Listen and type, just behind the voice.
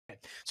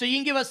So you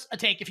can give us a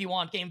take if you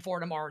want game 4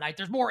 tomorrow night.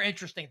 There's more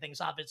interesting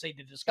things, obviously,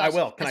 to discuss. I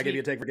will. Can I give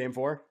you a take for game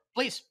 4?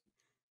 Please.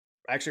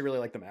 I actually really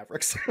like the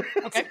Mavericks.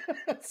 Okay.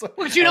 So,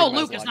 Well, you I know,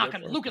 like Luke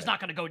is not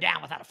going to go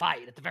down without a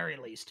fight at the very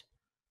least.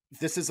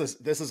 This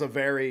is a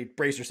very,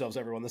 brace yourselves,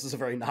 everyone. This is a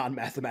very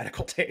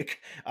non-mathematical take.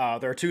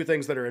 There are two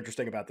things that are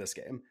interesting about this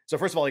game. So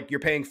first of all, like,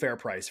 you're paying fair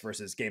price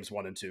versus games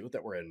 1 and 2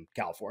 that were in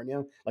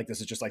California. Like, this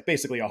is just like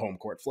basically a home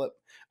court flip.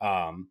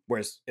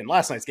 Whereas in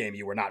last night's game,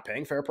 you were not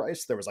paying fair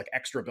price. There was like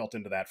extra built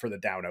into that for the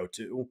down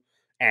 0-2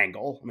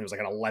 angle. I mean, it was like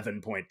an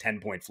 11-point,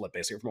 10-point flip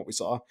basically from what we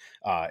saw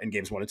in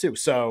games 1 and 2.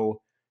 So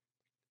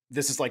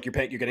this is like you're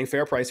getting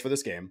fair price for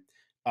this game.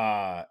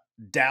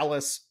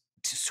 Dallas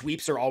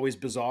sweeps are always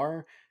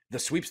bizarre. The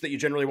sweeps that you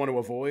generally want to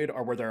avoid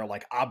are where there are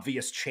like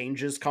obvious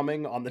changes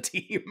coming on the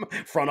team,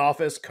 front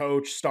office,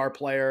 coach, star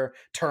player,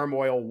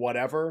 turmoil,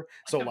 whatever.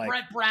 Like so the like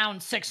Brett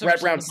Brown Sixers.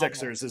 Brett Brown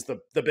Sixers is the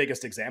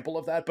biggest example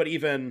of that. But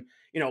even,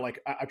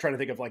 like I'm trying to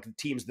think of like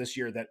teams this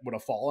year that would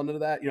have fallen into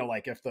that.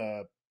 Like if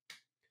I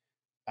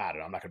don't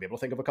know, I'm not gonna be able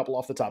to think of a couple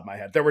off the top of my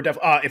head. There were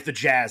if the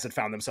Jazz had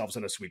found themselves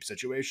in a sweep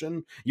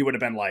situation, you would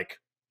have been like,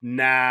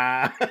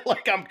 nah,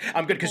 like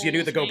I'm good, because you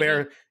knew the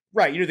Gobert.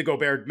 Right, you knew the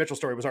Gobert Mitchell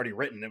story was already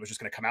written. It was just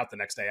going to come out the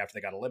next day after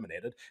they got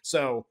eliminated.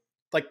 So,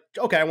 like,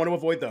 okay, I want to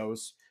avoid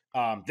those.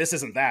 This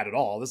isn't that at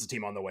all. This is a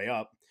team on the way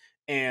up.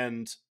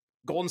 And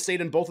Golden State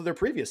in both of their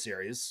previous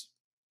series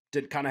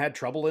had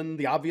trouble in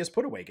the obvious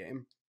put-away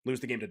game.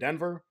 Lose the game to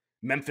Denver.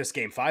 Memphis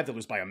game 5, they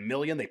lose by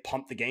 1,000,000. They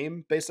pumped the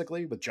game,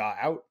 basically, with Ja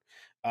out.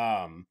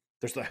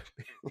 There's the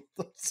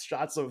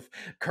shots of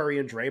Curry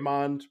and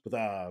Draymond with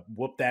a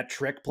whoop that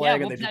trick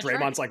playing, and they do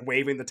Draymond's like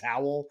waving the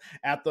towel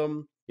at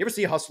them. You ever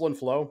see Hustle and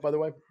Flow, by the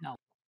way? No.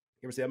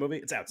 You ever see that movie?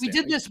 It's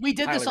outstanding. We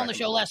did this on the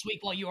show last week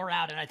while you were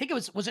out, and I think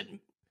was it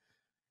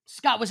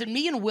Scott? Was it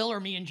me and Will or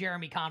me and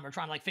Jeremy Conn were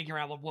trying to like figure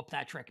out what whoop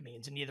that trick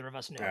means, and neither of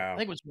us knew. I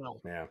think it was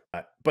Will. Yeah,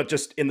 but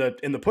just in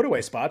the put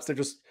away spots,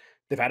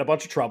 they've had a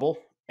bunch of trouble,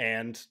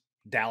 and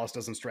Dallas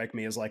doesn't strike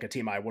me as like a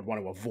team I would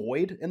want to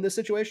avoid in this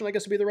situation, I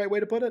guess would be the right way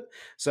to put it.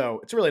 So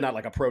it's really not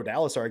like a pro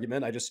Dallas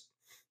argument.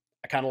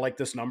 I kind of like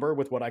this number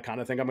with what I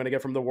kind of think I'm going to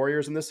get from the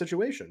Warriors in this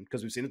situation,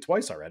 because we've seen it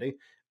twice already.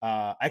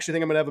 I actually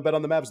think I'm going to have a bet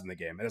on the Mavs in the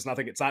game. And it's not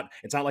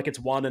like it's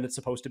 1 and it's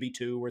supposed to be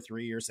 2 or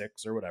 3 or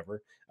 6 or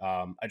whatever.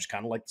 I just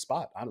kind of like the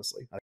spot,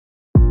 honestly.